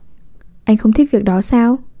Anh không thích việc đó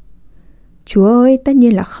sao? Chúa ơi, tất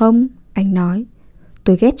nhiên là không, anh nói.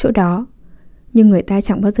 Tôi ghét chỗ đó. Nhưng người ta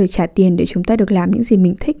chẳng bao giờ trả tiền để chúng ta được làm những gì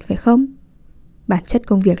mình thích, phải không? Bản chất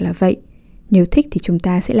công việc là vậy. Nếu thích thì chúng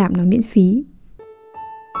ta sẽ làm nó miễn phí.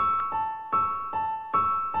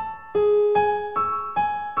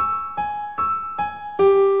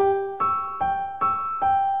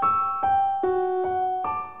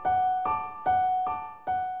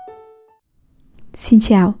 Xin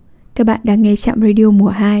chào, các bạn đang nghe Trạm Radio mùa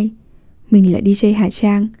 2. Mình là DJ Hà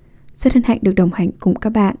Trang, rất hân hạnh được đồng hành cùng các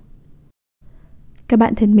bạn. Các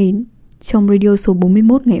bạn thân mến, trong radio số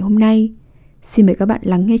 41 ngày hôm nay, xin mời các bạn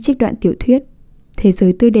lắng nghe trích đoạn tiểu thuyết Thế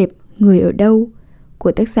giới tươi đẹp, người ở đâu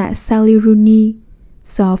của tác giả Rooney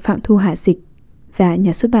do Phạm Thu Hà dịch và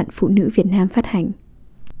nhà xuất bản Phụ nữ Việt Nam phát hành.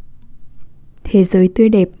 Thế giới tươi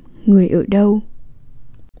đẹp, người ở đâu?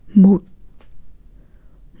 1.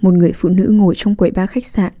 Một người phụ nữ ngồi trong quầy bar khách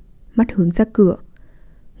sạn, mắt hướng ra cửa.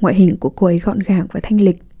 Ngoại hình của cô ấy gọn gàng và thanh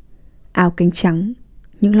lịch, áo cánh trắng,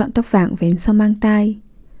 những lọn tóc vàng vén sau mang tai.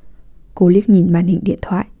 Cô liếc nhìn màn hình điện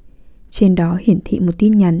thoại, trên đó hiển thị một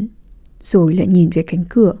tin nhắn, rồi lại nhìn về cánh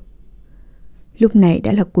cửa. Lúc này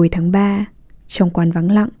đã là cuối tháng 3, trong quán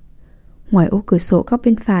vắng lặng. Ngoài ô cửa sổ góc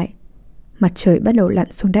bên phải, mặt trời bắt đầu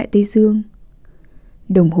lặn xuống Đại Tây Dương.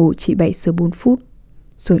 Đồng hồ chỉ 7 giờ 4 phút,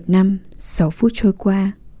 rồi 5-6 phút trôi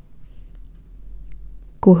qua.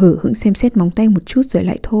 Cô hở hững xem xét móng tay một chút rồi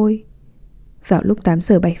lại thôi. Vào lúc 8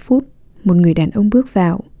 giờ 7 phút, một người đàn ông bước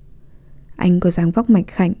vào. Anh có dáng vóc mảnh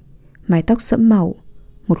khảnh, mái tóc sẫm màu,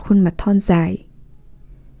 một khuôn mặt thon dài.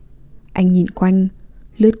 Anh nhìn quanh,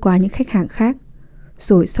 lướt qua những khách hàng khác,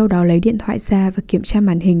 rồi sau đó lấy điện thoại ra và kiểm tra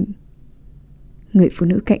màn hình. Người phụ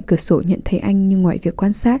nữ cạnh cửa sổ nhận thấy anh, nhưng ngoài việc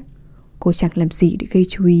quan sát, cô chẳng làm gì để gây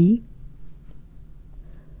chú ý.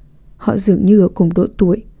 Họ dường như ở cùng độ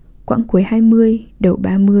tuổi, quãng cuối 20, đầu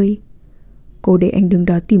 30. Cô để anh đứng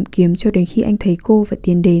đó tìm kiếm cho đến khi anh thấy cô và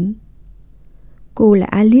tiến đến. Cô là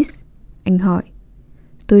Alice? Anh hỏi.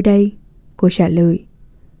 Tôi đây, cô trả lời.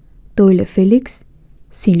 Tôi là Felix.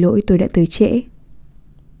 Xin lỗi tôi đã tới trễ.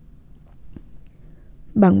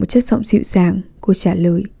 Bằng một chất giọng dịu dàng, cô trả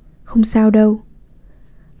lời. Không sao đâu.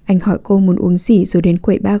 Anh hỏi cô muốn uống gì rồi đến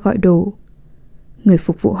quầy bar gọi đồ. Người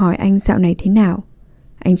phục vụ hỏi anh dạo này thế nào.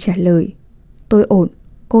 Anh trả lời. Tôi ổn,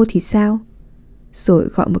 cô thì sao? Rồi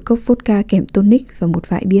gọi một cốc vodka kèm tonic và một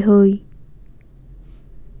vại bia hơi.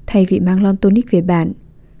 Thay vì mang lon tonic về bàn,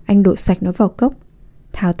 anh đổ sạch nó vào cốc,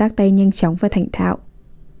 thao tác tay nhanh chóng và thành thạo.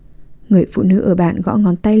 Người phụ nữ ở bàn gõ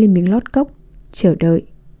ngón tay lên miếng lót cốc, chờ đợi.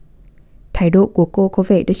 Thái độ của cô có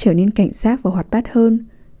vẻ đã trở nên cảnh giác và hoạt bát hơn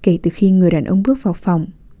kể từ khi người đàn ông bước vào phòng.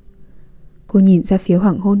 Cô nhìn ra phía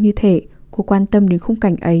hoàng hôn như thể cô quan tâm đến khung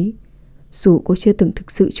cảnh ấy, dù cô chưa từng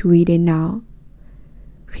thực sự chú ý đến nó.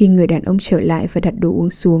 Khi người đàn ông trở lại và đặt đồ uống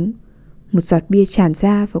xuống, một giọt bia tràn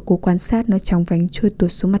ra và cô quan sát nó chóng vánh trôi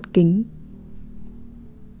tuột xuống mặt kính.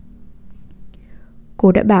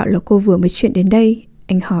 Cô đã bảo là cô vừa mới chuyển đến đây,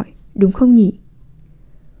 anh hỏi, đúng không nhỉ?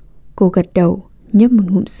 Cô gật đầu, nhấp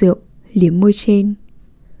một ngụm rượu, liếm môi trên.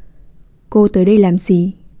 Cô tới đây làm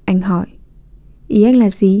gì? Anh hỏi. Ý anh là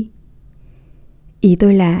gì? Ý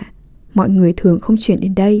tôi là mọi người thường không chuyển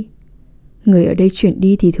đến đây. Người ở đây chuyển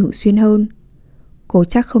đi thì thường xuyên hơn. Cô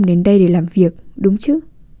chắc không đến đây để làm việc, đúng chứ?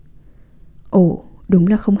 Ồ, đúng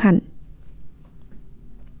là không hẳn.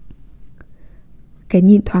 Cái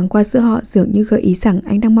nhìn thoáng qua giữa họ dường như gợi ý rằng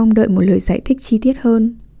anh đang mong đợi một lời giải thích chi tiết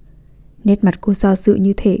hơn. Nét mặt cô do dự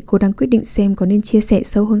như thể cô đang quyết định xem có nên chia sẻ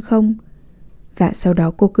sâu hơn không. Và sau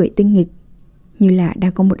đó cô cười tinh nghịch, như là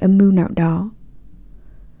đang có một âm mưu nào đó.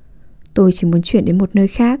 Tôi chỉ muốn chuyển đến một nơi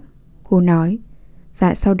khác, cô nói.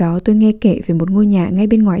 Và sau đó tôi nghe kể về một ngôi nhà ngay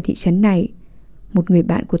bên ngoài thị trấn này. Một người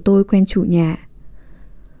bạn của tôi quen chủ nhà.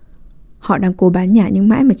 Họ đang cố bán nhà nhưng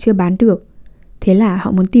mãi mà chưa bán được. Thế là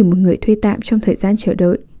họ muốn tìm một người thuê tạm trong thời gian chờ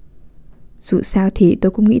đợi. Dù sao thì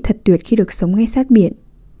tôi cũng nghĩ thật tuyệt khi được sống ngay sát biển.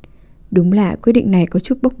 Đúng là quyết định này có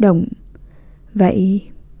chút bốc đồng. Vậy,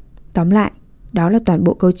 tóm lại, đó là toàn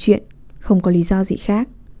bộ câu chuyện, không có lý do gì khác.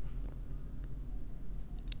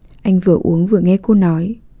 Anh vừa uống vừa nghe cô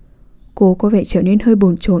nói. Cô có vẻ trở nên hơi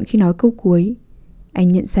bồn chồn khi nói câu cuối. Anh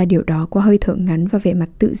nhận ra điều đó qua hơi thở ngắn và vẻ mặt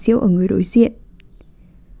tự giễu ở người đối diện.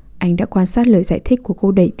 Anh đã quan sát lời giải thích của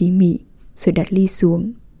cô đầy tỉ mỉ, rồi đặt ly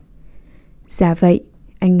xuống. Dạ vậy,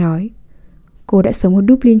 anh nói. Cô đã sống ở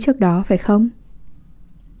Dublin trước đó phải không?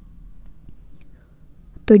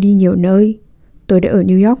 Tôi đi nhiều nơi. Tôi đã ở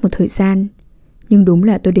New York một thời gian. Nhưng đúng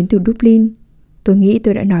là tôi đến từ Dublin. Tôi nghĩ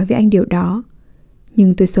tôi đã nói với anh điều đó.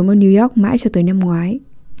 Nhưng tôi sống ở New York mãi cho tới năm ngoái.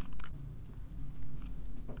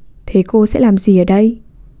 Thế cô sẽ làm gì ở đây?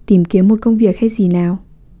 Tìm kiếm một công việc hay gì nào?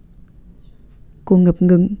 Cô ngập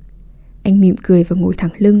ngừng. Anh mỉm cười và ngồi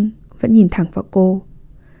thẳng lưng, vẫn nhìn thẳng vào cô.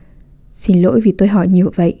 Xin lỗi vì tôi hỏi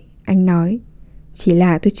nhiều vậy, anh nói. Chỉ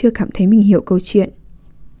là tôi chưa cảm thấy mình hiểu câu chuyện.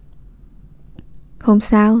 Không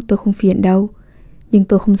sao, tôi không phiền đâu. Nhưng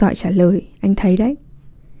tôi không giỏi trả lời, anh thấy đấy.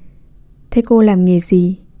 Thế cô làm nghề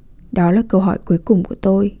gì? Đó là câu hỏi cuối cùng của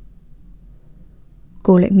tôi.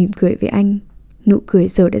 Cô lại mỉm cười với anh. Nụ cười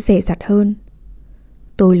giờ đã dè dặt hơn.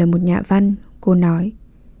 Tôi là một nhà văn, cô nói.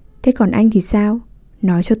 Thế còn anh thì sao?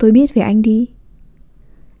 Nói cho tôi biết về anh đi.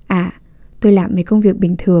 À, tôi làm mấy công việc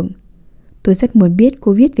bình thường. Tôi rất muốn biết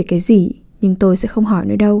cô viết về cái gì, nhưng tôi sẽ không hỏi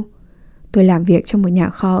nữa đâu. Tôi làm việc trong một nhà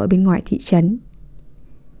kho ở bên ngoài thị trấn.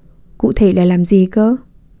 Cụ thể là làm gì cơ?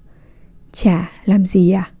 Chả, làm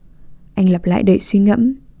gì à? Anh lặp lại đầy suy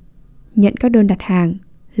ngẫm. Nhận các đơn đặt hàng,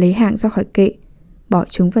 lấy hàng ra khỏi kệ, bỏ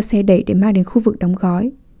chúng vào xe đẩy để mang đến khu vực đóng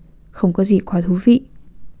gói. Không có gì quá thú vị.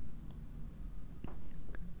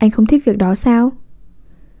 Anh không thích việc đó sao?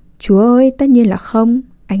 Chúa ơi, tất nhiên là không,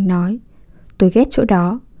 anh nói. Tôi ghét chỗ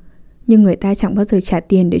đó. Nhưng người ta chẳng bao giờ trả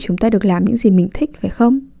tiền để chúng ta được làm những gì mình thích, phải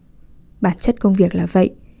không? Bản chất công việc là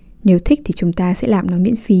vậy. Nếu thích thì chúng ta sẽ làm nó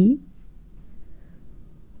miễn phí.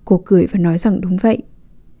 Cô cười và nói rằng đúng vậy.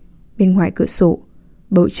 Bên ngoài cửa sổ,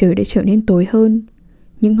 bầu trời đã trở nên tối hơn.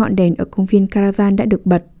 Những ngọn đèn ở công viên Caravan đã được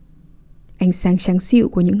bật. Ánh sáng trắng dịu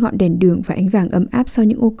của những ngọn đèn đường và ánh vàng ấm áp sau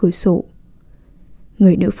những ô cửa sổ.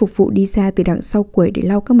 Người nữ phục vụ đi ra từ đằng sau quầy để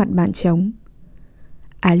lau các mặt bàn trống.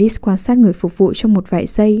 Alice quan sát người phục vụ trong một vài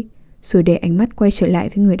giây, rồi để ánh mắt quay trở lại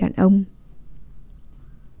với người đàn ông.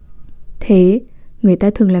 Thế, người ta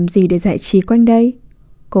thường làm gì để giải trí quanh đây?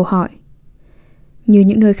 Cô hỏi. Như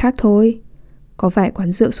những nơi khác thôi. Có vài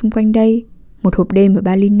quán rượu xung quanh đây, một hộp đêm ở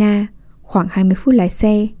Balina, khoảng 20 phút lái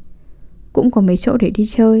xe. Cũng có mấy chỗ để đi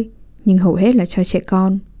chơi, nhưng hầu hết là cho trẻ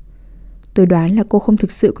con. Tôi đoán là cô không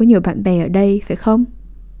thực sự có nhiều bạn bè ở đây, phải không?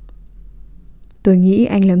 Tôi nghĩ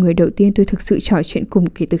anh là người đầu tiên tôi thực sự trò chuyện cùng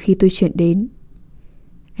kể từ khi tôi chuyển đến.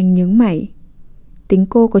 Anh nhướng mày. Tính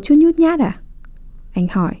cô có chút nhút nhát à? Anh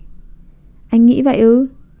hỏi. Anh nghĩ vậy ư?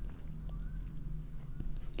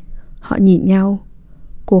 Họ nhìn nhau.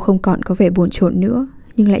 Cô không còn có vẻ bồn chồn nữa,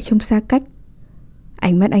 nhưng lại trông xa cách.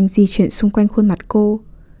 Ánh mắt anh di chuyển xung quanh khuôn mặt cô,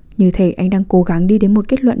 như thể anh đang cố gắng đi đến một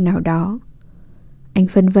kết luận nào đó. Anh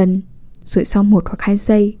phân vân, rồi sau 1 hoặc 2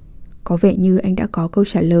 giây, có vẻ như anh đã có câu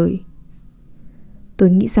trả lời. Tôi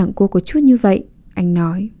nghĩ rằng cô có chút như vậy, anh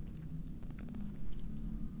nói.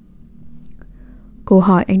 Cô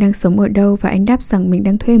hỏi anh đang sống ở đâu và anh đáp rằng mình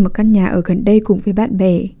đang thuê một căn nhà ở gần đây cùng với bạn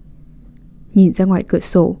bè. Nhìn ra ngoài cửa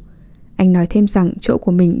sổ, anh nói thêm rằng chỗ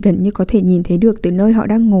của mình gần như có thể nhìn thấy được từ nơi họ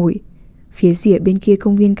đang ngồi, phía rìa bên kia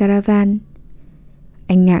công viên Caravan.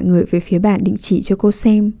 Anh ngả người về phía bàn định chỉ cho cô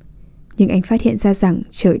xem, nhưng anh phát hiện ra rằng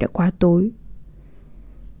trời đã quá tối.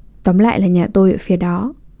 Tóm lại là nhà tôi ở phía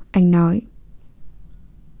đó, anh nói.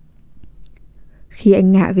 Khi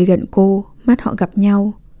anh ngả về gần cô, mắt họ gặp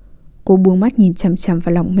nhau. Cô buông mắt nhìn chằm chằm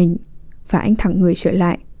vào lòng mình, và anh thẳng người trở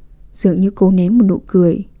lại, dường như cố nén một nụ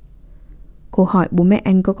cười. Cô hỏi bố mẹ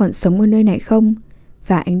anh có còn sống ở nơi này không,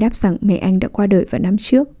 và anh đáp rằng mẹ anh đã qua đời vào năm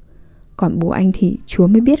trước, còn bố anh thì Chúa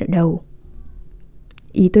mới biết ở đâu.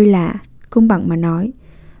 Ý tôi là, công bằng mà nói,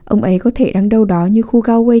 ông ấy có thể đang đâu đó như khu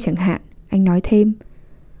Galway chẳng hạn, anh nói thêm.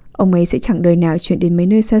 Ông ấy sẽ chẳng đời nào chuyển đến mấy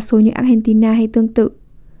nơi xa xôi như Argentina hay tương tự.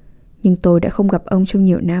 Nhưng tôi đã không gặp ông trong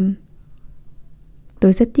nhiều năm.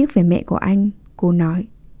 Tôi rất tiếc về mẹ của anh, cô nói.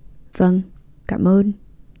 Vâng, cảm ơn.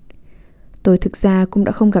 Tôi thực ra cũng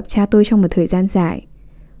đã không gặp cha tôi trong một thời gian dài.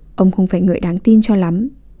 Ông không phải người đáng tin cho lắm,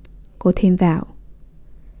 cô thêm vào.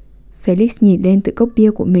 Felix nhìn lên từ cốc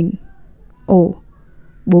bia của mình. Ồ,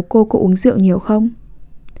 bố cô có uống rượu nhiều không?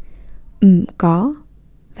 Có.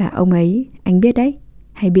 Và ông ấy, anh biết đấy,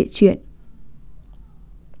 hay bịa chuyện.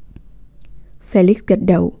 Felix gật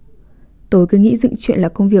đầu. Tôi cứ nghĩ dựng chuyện là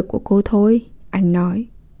công việc của cô thôi, anh nói.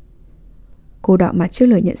 Cô đỏ mặt trước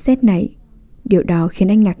lời nhận xét này. Điều đó khiến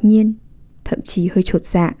anh ngạc nhiên, thậm chí hơi chột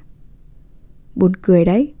dạ. Buồn cười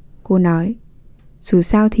đấy, cô nói. Dù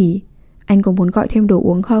sao thì anh có muốn gọi thêm đồ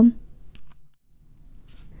uống không?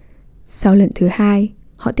 Sau lần thứ 2,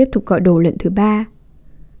 họ tiếp tục gọi đồ lần thứ 3.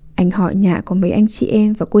 Anh hỏi nhà có mấy anh chị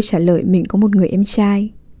em và cô trả lời mình có một người em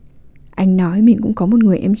trai. Anh nói mình cũng có một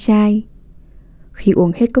người em trai. Khi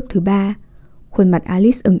uống hết cốc thứ 3, khuôn mặt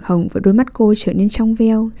Alice ửng hồng và đôi mắt cô trở nên trong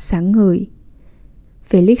veo, sáng ngời.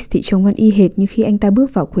 Felix thì trông vẫn y hệt như khi anh ta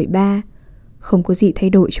bước vào quầy bar, không có gì thay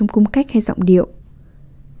đổi trong cung cách hay giọng điệu.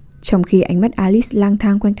 Trong khi ánh mắt Alice lang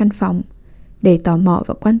thang quanh căn phòng, đầy tò mò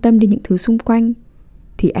và quan tâm đến những thứ xung quanh,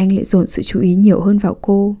 thì anh lại dồn sự chú ý nhiều hơn vào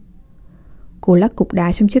cô. Cô lắc cục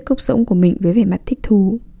đá trong chiếc cốc rỗng của mình với vẻ mặt thích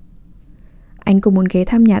thú. Anh có muốn ghé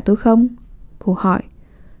thăm nhà tôi không? Cô hỏi.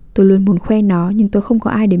 Tôi luôn muốn khoe nó nhưng tôi không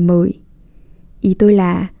có ai để mời. Ý tôi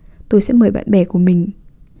là tôi sẽ mời bạn bè của mình,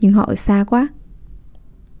 nhưng họ ở xa quá.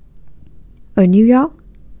 Ở New York.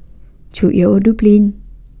 Chủ yếu ở Dublin.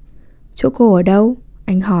 Chỗ cô ở đâu?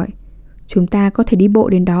 Anh hỏi. Chúng ta có thể đi bộ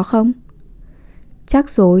đến đó không? Chắc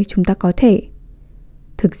rồi, chúng ta có thể.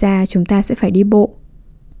 Thực ra chúng ta sẽ phải đi bộ.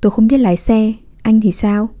 Tôi không biết lái xe, anh thì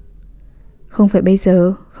sao? Không phải bây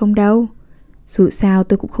giờ, không đâu. Dù sao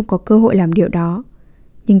tôi cũng không có cơ hội làm điều đó.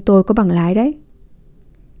 Nhưng tôi có bằng lái đấy.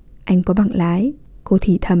 Anh có bằng lái, cô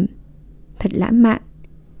thì thầm. Thật lãng mạn.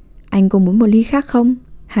 Anh có muốn một ly khác không?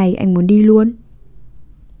 Hay anh muốn đi luôn?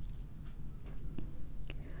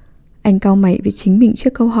 Anh cau mày với chính mình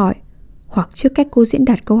trước câu hỏi, hoặc trước cách cô diễn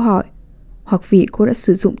đạt câu hỏi, hoặc vì cô đã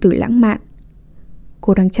sử dụng từ lãng mạn.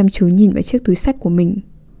 Cô đang chăm chú nhìn vào chiếc túi xách của mình.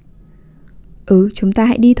 Chúng ta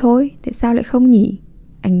hãy đi thôi, tại sao lại không nhỉ?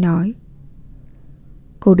 Anh nói.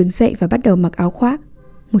 Cô đứng dậy và bắt đầu mặc áo khoác,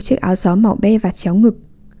 một chiếc áo gió màu be và chéo ngực.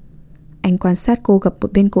 Anh quan sát cô gập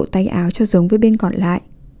một bên cổ tay áo cho giống với bên còn lại.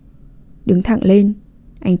 Đứng thẳng lên,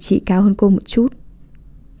 anh chỉ cao hơn cô một chút.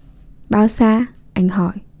 Bao xa? Anh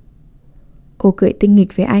hỏi. Cô cười tinh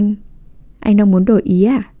nghịch với anh. Anh đang muốn đổi ý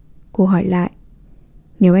à? Cô hỏi lại.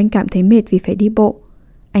 Nếu anh cảm thấy mệt vì phải đi bộ,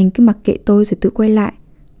 anh cứ mặc kệ tôi rồi tự quay lại.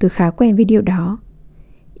 Tôi khá quen với điều đó.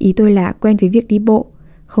 Ý tôi là quen với việc đi bộ,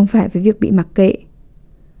 không phải với việc bị mặc kệ.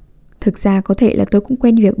 Thực ra có thể là tôi cũng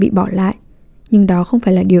quen việc bị bỏ lại, nhưng đó không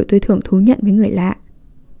phải là điều tôi thường thú nhận với người lạ.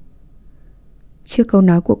 Trước câu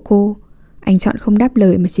nói của cô, anh chọn không đáp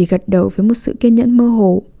lời mà chỉ gật đầu với một sự kiên nhẫn mơ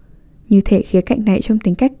hồ. Như thể khía cạnh này trong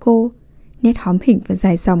tính cách cô, nét hóm hỉnh và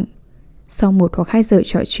dài dòng, sau 1 hoặc 2 giờ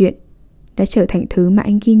trò chuyện, đã trở thành thứ mà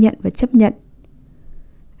anh ghi nhận và chấp nhận.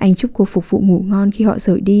 Anh chúc cô phục vụ ngủ ngon khi họ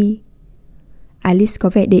rời đi. Alice có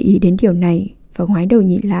vẻ để ý đến điều này và ngoái đầu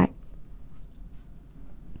nhìn lại.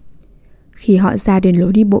 Khi họ ra đến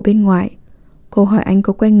lối đi bộ bên ngoài, cô hỏi anh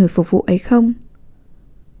có quen người phục vụ ấy không.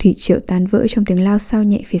 Thủy triều tan vỡ trong tiếng lao xao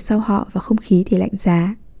nhẹ phía sau họ và không khí thì lạnh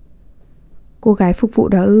giá. Cô gái phục vụ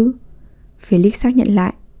đó ư? Felix xác nhận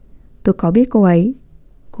lại. Tôi có biết cô ấy.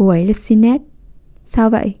 Cô ấy là Sinet. Sao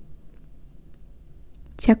vậy?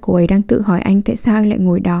 Chắc cô ấy đang tự hỏi anh tại sao anh lại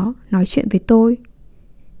ngồi đó nói chuyện với tôi.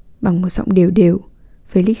 Bằng một giọng đều đều,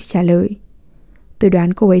 Felix trả lời. Tôi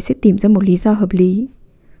đoán cô ấy sẽ tìm ra một lý do hợp lý.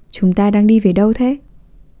 Chúng ta đang đi về đâu thế?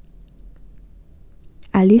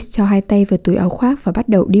 Alice cho 2 tay vào túi áo khoác và bắt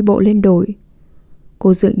đầu đi bộ lên đồi.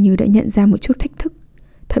 Cô dường như đã nhận ra một chút thách thức,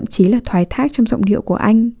 thậm chí là thoái thác trong giọng điệu của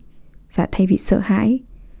anh. Và thay vì sợ hãi,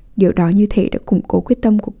 điều đó như thể đã củng cố quyết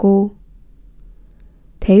tâm của cô.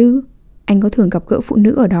 Thế ư? Anh có thường gặp gỡ phụ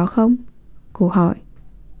nữ ở đó không? Cô hỏi.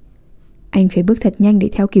 Anh phải bước thật nhanh để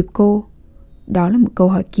theo kịp cô. Đó là một câu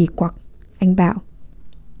hỏi kỳ quặc, anh bảo.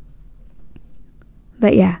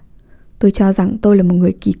 Vậy à? Tôi cho rằng tôi là một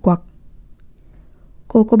người kỳ quặc.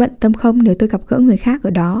 Cô có bận tâm không nếu tôi gặp gỡ người khác ở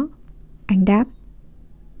đó? Anh đáp.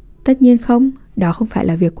 Tất nhiên không, đó không phải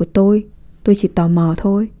là việc của tôi chỉ tò mò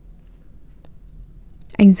thôi.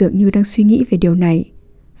 Anh dường như đang suy nghĩ về điều này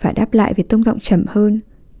và đáp lại với tông giọng trầm hơn,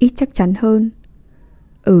 ít chắc chắn hơn.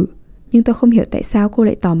 Nhưng tôi không hiểu tại sao cô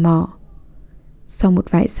lại tò mò. Sau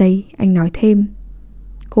một vài giây, anh nói thêm.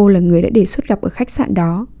 Cô là người đã đề xuất gặp ở khách sạn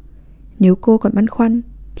đó. Nếu cô còn băn khoăn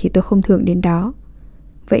thì tôi không thường đến đó.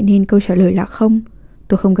 Vậy nên câu trả lời là không,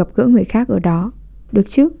 tôi không gặp gỡ người khác ở đó. Được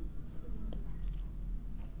chứ?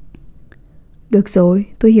 Được rồi,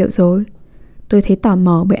 tôi hiểu rồi. Tôi thấy tò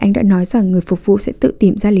mò bởi anh đã nói rằng người phục vụ sẽ tự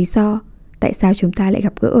tìm ra lý do tại sao chúng ta lại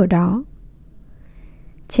gặp gỡ ở đó.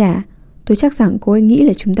 Chà, tôi chắc rằng cô ấy nghĩ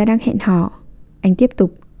là chúng ta đang hẹn hò. Anh tiếp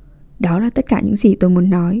tục. Đó là tất cả những gì tôi muốn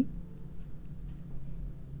nói.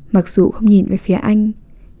 Mặc dù không nhìn về phía anh,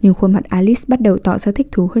 nhưng khuôn mặt Alice bắt đầu tỏ ra thích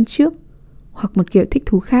thú hơn trước, hoặc một kiểu thích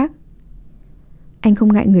thú khác. Anh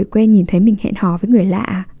không ngại người quen nhìn thấy mình hẹn hò với người lạ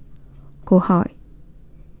à? Cô hỏi.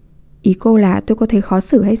 Ý cô là tôi có thấy khó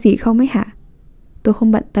xử hay gì không ấy hả? Tôi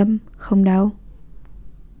không bận tâm, không đâu.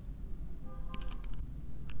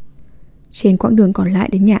 Trên quãng đường còn lại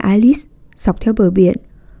đến nhà Alice, dọc theo bờ biển,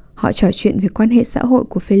 họ trò chuyện về quan hệ xã hội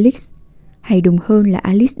của Felix. Hay đúng hơn là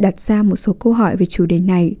Alice đặt ra một số câu hỏi về chủ đề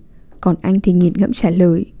này, còn anh thì nghiền ngẫm trả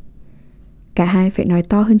lời. Cả hai phải nói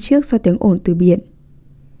to hơn trước do tiếng ồn từ biển.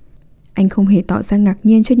 Anh không hề tỏ ra ngạc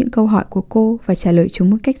nhiên trước những câu hỏi của cô và trả lời chúng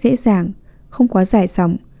một cách dễ dàng, không quá dài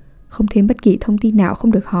dòng, không thêm bất kỳ thông tin nào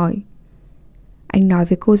không được hỏi. Anh nói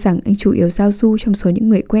với cô rằng anh chủ yếu giao du trong số những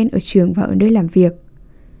người quen ở trường và ở nơi làm việc.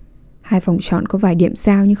 2 vòng tròn có vài điểm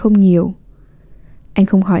giao nhưng không nhiều. Anh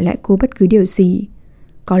không hỏi lại cô bất cứ điều gì.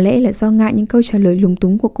 Có lẽ là do ngại những câu trả lời lúng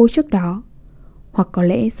túng của cô trước đó, hoặc có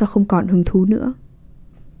lẽ do không còn hứng thú nữa.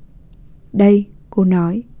 Đây, cô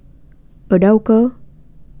nói. Ở đâu cơ?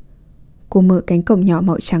 Cô mở cánh cổng nhỏ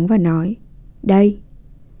màu trắng và nói. Đây.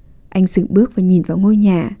 Anh dừng bước và nhìn vào ngôi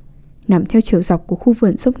nhà, nằm theo chiều dọc của khu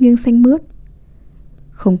vườn dốc nghiêng xanh mướt.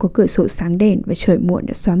 Không có cửa sổ sáng đèn và trời muộn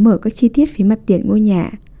đã xóa mờ các chi tiết phía mặt tiền ngôi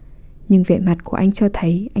nhà, nhưng vẻ mặt của anh cho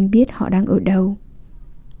thấy anh biết họ đang ở đâu.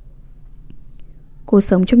 Cô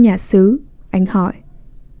sống trong nhà xứ? Anh hỏi.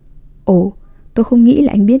 Ồ, tôi không nghĩ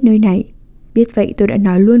là anh biết nơi này. Biết vậy tôi đã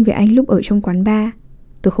nói luôn với anh lúc ở trong quán bar.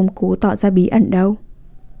 Tôi không cố tỏ ra bí ẩn đâu.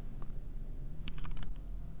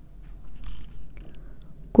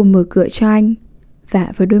 Cô mở cửa cho anh,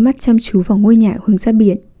 và với đôi mắt chăm chú vào ngôi nhà hướng ra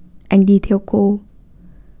biển, anh đi theo cô.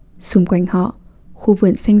 Xung quanh họ, khu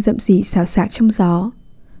vườn xanh rậm rì xào xạc trong gió.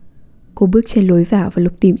 Cô bước trên lối vào và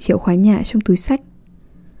lục tìm chìa khóa nhà trong túi xách.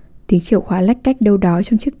 Tiếng chìa khóa lách cách đâu đó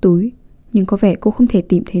trong chiếc túi, nhưng có vẻ cô không thể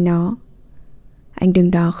tìm thấy nó. Anh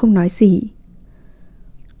đứng đó không nói gì.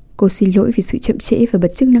 Cô xin lỗi vì sự chậm trễ và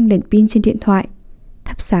bật chức năng đèn pin trên điện thoại,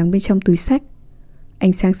 thắp sáng bên trong túi xách.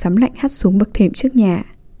 Ánh sáng sắm lạnh hắt xuống bậc thềm trước nhà.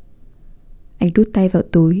 Anh đút tay vào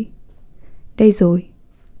túi. Đây rồi,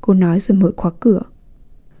 cô nói rồi mở khóa cửa.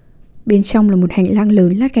 Bên trong là một hành lang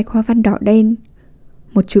lớn lát gạch hoa văn đỏ đen,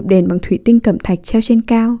 một chụp đèn bằng thủy tinh cẩm thạch treo trên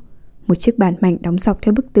cao, một chiếc bàn mảnh đóng dọc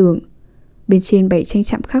theo bức tường. Bên trên bày tranh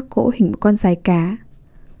chạm khắc gỗ hình một con giái cá.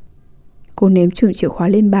 Cô ném chùm chìa khóa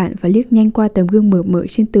lên bàn và liếc nhanh qua tấm gương mở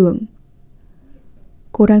trên tường.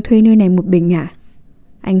 Cô đang thuê nơi này một mình à?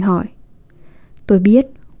 Anh hỏi. Tôi biết,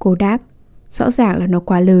 cô đáp. Rõ ràng là nó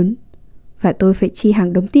quá lớn, và tôi phải chi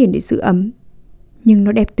hàng đống tiền để giữ ấm. Nhưng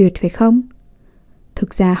nó đẹp tuyệt phải không?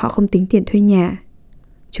 Thực ra họ không tính tiền thuê nhà.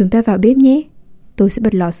 Chúng ta vào bếp nhé. Tôi sẽ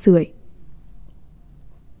bật lò sưởi.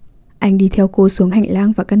 Anh đi theo cô xuống hành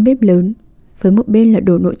lang và căn bếp lớn, với một bên là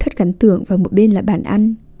đồ nội thất gắn tường và một bên là bàn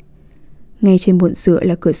ăn. Ngay trên bồn rửa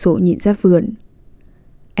là cửa sổ nhìn ra vườn.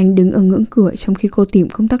 Anh đứng ở ngưỡng cửa trong khi cô tìm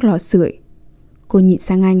công tắc lò sưởi. Cô nhìn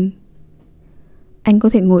sang anh. Anh có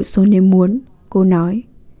thể ngồi xuống nếu muốn, cô nói.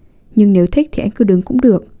 Nhưng nếu thích thì anh cứ đứng cũng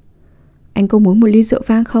được. Anh có muốn một ly rượu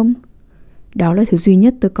vang không? Đó là thứ duy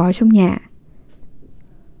nhất tôi có trong nhà.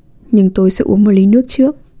 Nhưng tôi sẽ uống một ly nước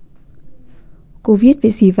trước. Cô viết về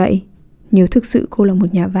gì vậy? Nếu thực sự cô là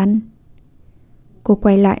một nhà văn. Cô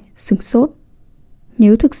quay lại, sửng sốt.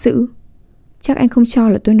 Nếu thực sự? Chắc anh không cho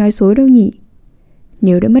là tôi nói dối đâu nhỉ?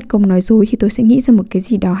 Nếu đã mất công nói dối thì tôi sẽ nghĩ ra một cái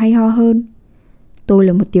gì đó hay ho hơn. Tôi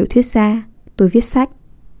là một tiểu thuyết gia. Tôi viết sách.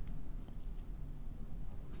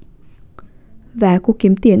 Và cô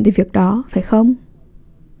kiếm tiền từ việc đó, phải không?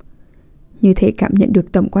 Như thể cảm nhận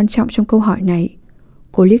được tầm quan trọng trong câu hỏi này,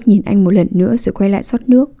 cô liếc nhìn anh một lần nữa rồi quay lại rót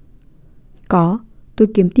nước. Có, tôi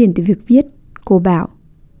kiếm tiền từ việc viết, cô bảo.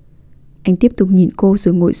 Anh tiếp tục nhìn cô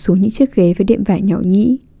rồi ngồi xuống những chiếc ghế với đệm vải nhỏ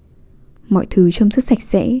nhĩ. Mọi thứ trông rất sạch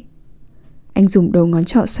sẽ. Anh dùng đầu ngón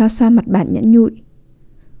trỏ xoa xoa mặt bàn nhẵn nhụi.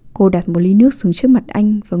 Cô đặt một ly nước xuống trước mặt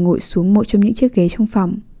anh và ngồi xuống một trong những chiếc ghế trong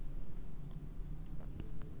phòng.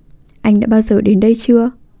 Anh đã bao giờ đến đây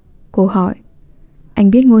chưa? Cô hỏi.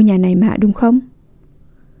 Anh biết ngôi nhà này mà đúng không?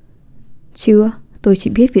 Chưa, tôi chỉ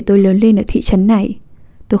biết vì tôi lớn lên ở thị trấn này.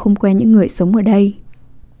 Tôi không quen những người sống ở đây.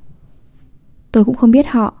 Tôi cũng không biết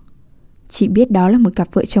họ. Chỉ biết đó là một cặp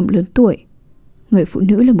vợ chồng lớn tuổi. Người phụ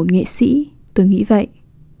nữ là một nghệ sĩ, tôi nghĩ vậy.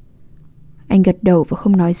 Anh gật đầu và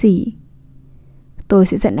không nói gì. Tôi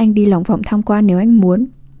sẽ dẫn anh đi lòng vòng tham quan nếu anh muốn,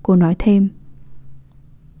 cô nói thêm.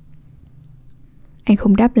 Anh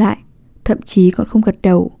không đáp lại, thậm chí còn không gật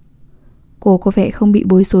đầu. Cô có vẻ không bị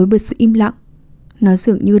bối rối bởi sự im lặng. Nó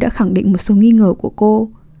dường như đã khẳng định một số nghi ngờ của cô.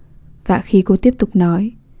 Và khi cô tiếp tục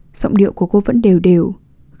nói, giọng điệu của cô vẫn đều đều,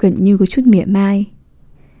 gần như có chút mỉa mai.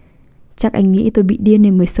 Chắc anh nghĩ tôi bị điên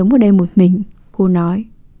nên mới sống ở đây một mình, cô nói.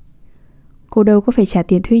 Cô đâu có phải trả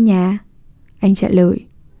tiền thuê nhà, anh trả lời.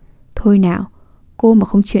 Thôi nào, cô mà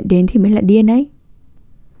không chuyển đến thì mới là điên ấy.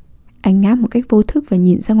 Anh ngáp một cách vô thức và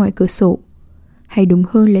nhìn ra ngoài cửa sổ. Hay đúng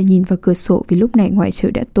hơn là nhìn vào cửa sổ vì lúc này ngoài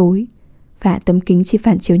trời đã tối và tấm kính chỉ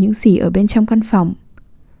phản chiếu những gì ở bên trong căn phòng.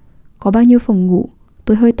 Có bao nhiêu phòng ngủ?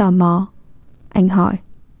 Tôi hơi tò mò. Anh hỏi.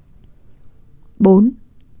 4.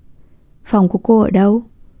 Phòng của cô ở đâu?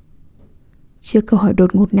 Trước câu hỏi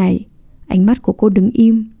đột ngột này, ánh mắt của cô đứng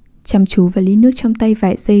im, chăm chú vào ly nước trong tay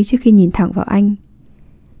vài giây trước khi nhìn thẳng vào anh.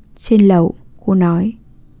 Trên lầu, cô nói.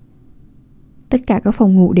 Tất cả các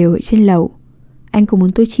phòng ngủ đều ở trên lầu. Anh có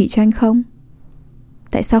muốn tôi chỉ cho anh không?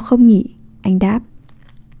 Tại sao không nhỉ? Anh đáp.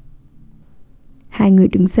 Hai người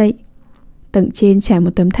đứng dậy. Tầng trên trải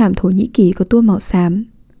một tấm thảm Thổ Nhĩ Kỳ có tua màu xám.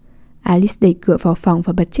 Alice đẩy cửa vào phòng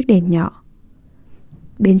và bật chiếc đèn nhỏ.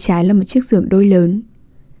 Bên trái là một chiếc giường đôi lớn.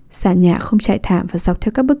 Sàn nhà không trải thảm và dọc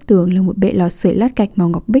theo các bức tường là một bệ lò sưởi lát gạch màu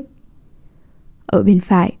ngọc bích. Ở bên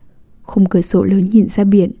phải, khung cửa sổ lớn nhìn ra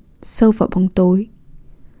biển, sâu vào bóng tối.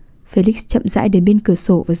 Felix chậm rãi đến bên cửa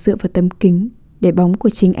sổ và dựa vào tấm kính, để bóng của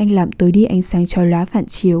chính anh làm tối đi ánh sáng chói lóa phản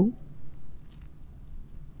chiếu.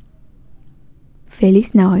 Felix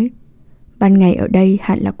nói, ban ngày ở đây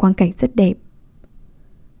hẳn là quang cảnh rất đẹp.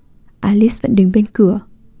 Alice vẫn đứng bên cửa.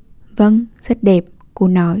 Vâng, rất đẹp, cô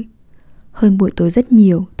nói. Hơn buổi tối rất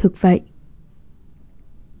nhiều, thực vậy.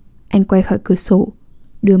 Anh quay khỏi cửa sổ,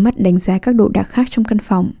 đưa mắt đánh giá các đồ đạc khác trong căn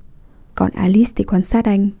phòng. Còn Alice thì quan sát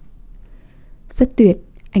anh. Rất tuyệt,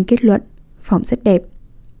 anh kết luận, phòng rất đẹp.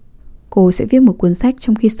 Cô sẽ viết một cuốn sách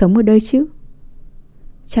trong khi sống ở đây chứ?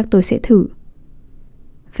 Chắc tôi sẽ thử.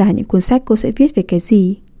 Và những cuốn sách cô sẽ viết về cái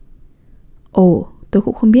gì? Ồ, tôi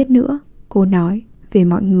cũng không biết nữa, cô nói, về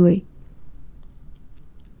mọi người.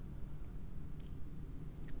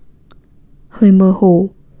 Hơi mơ hồ,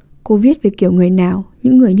 cô viết về kiểu người nào,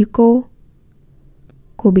 những người như cô?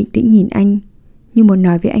 Cô bình tĩnh nhìn anh, như muốn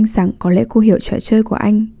nói với anh rằng có lẽ cô hiểu trò chơi của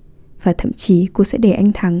anh, và thậm chí cô sẽ để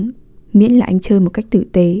anh thắng, miễn là anh chơi một cách tử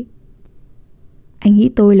tế. Anh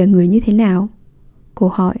nghĩ tôi là người như thế nào? Cô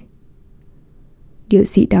hỏi. Điều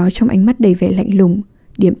gì đó trong ánh mắt đầy vẻ lạnh lùng,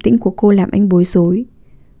 điềm tĩnh của cô làm anh bối rối,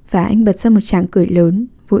 và anh bật ra một tràng cười lớn,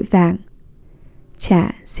 vội vàng.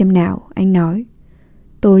 Chả, xem nào, anh nói.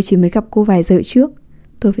 Tôi chỉ mới gặp cô vài giờ trước,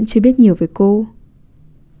 tôi vẫn chưa biết nhiều về cô.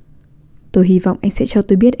 Tôi hy vọng anh sẽ cho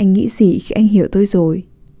tôi biết anh nghĩ gì khi anh hiểu tôi rồi.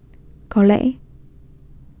 Có lẽ.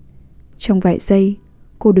 Trong vài giây,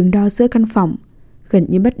 cô đứng đo giữa căn phòng, gần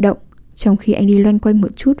như bất động, trong khi anh đi loanh quanh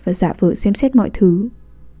một chút và giả vờ xem xét mọi thứ.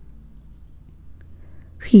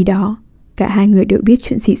 Khi đó, cả hai người đều biết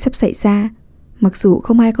chuyện gì sắp xảy ra, mặc dù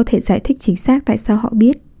không ai có thể giải thích chính xác tại sao họ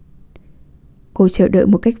biết. Cô chờ đợi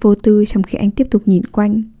một cách vô tư trong khi anh tiếp tục nhìn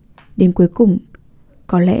quanh. Đến cuối cùng,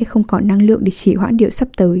 có lẽ không còn năng lượng để trì hoãn điều sắp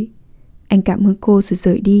tới, anh cảm ơn cô rồi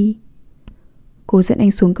rời đi. Cô dẫn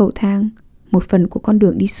anh xuống cầu thang, một phần của con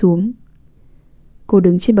đường đi xuống. Cô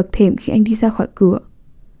đứng trên bậc thềm khi anh đi ra khỏi cửa.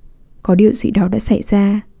 Có điều gì đó đã xảy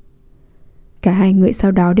ra. Cả hai người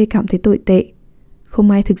sau đó đều cảm thấy tồi tệ.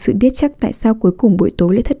 Không ai thực sự biết chắc tại sao cuối cùng buổi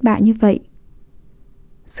tối lại thất bại như vậy.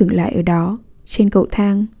 Dừng lại ở đó, trên cầu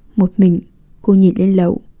thang, một mình, cô nhìn lên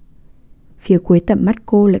lầu. Phía cuối tầm mắt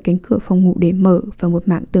cô là cánh cửa phòng ngủ để mở và một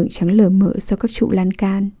mảng tường trắng lờ mờ sau các trụ lan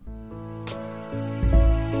can.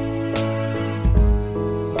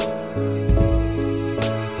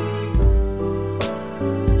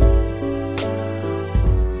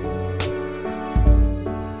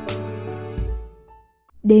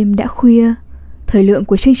 Đêm đã khuya, thời lượng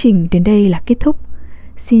của chương trình đến đây là kết thúc.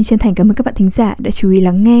 Xin chân thành cảm ơn các bạn thính giả đã chú ý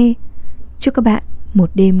lắng nghe. Chúc các bạn một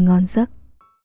đêm ngon giấc.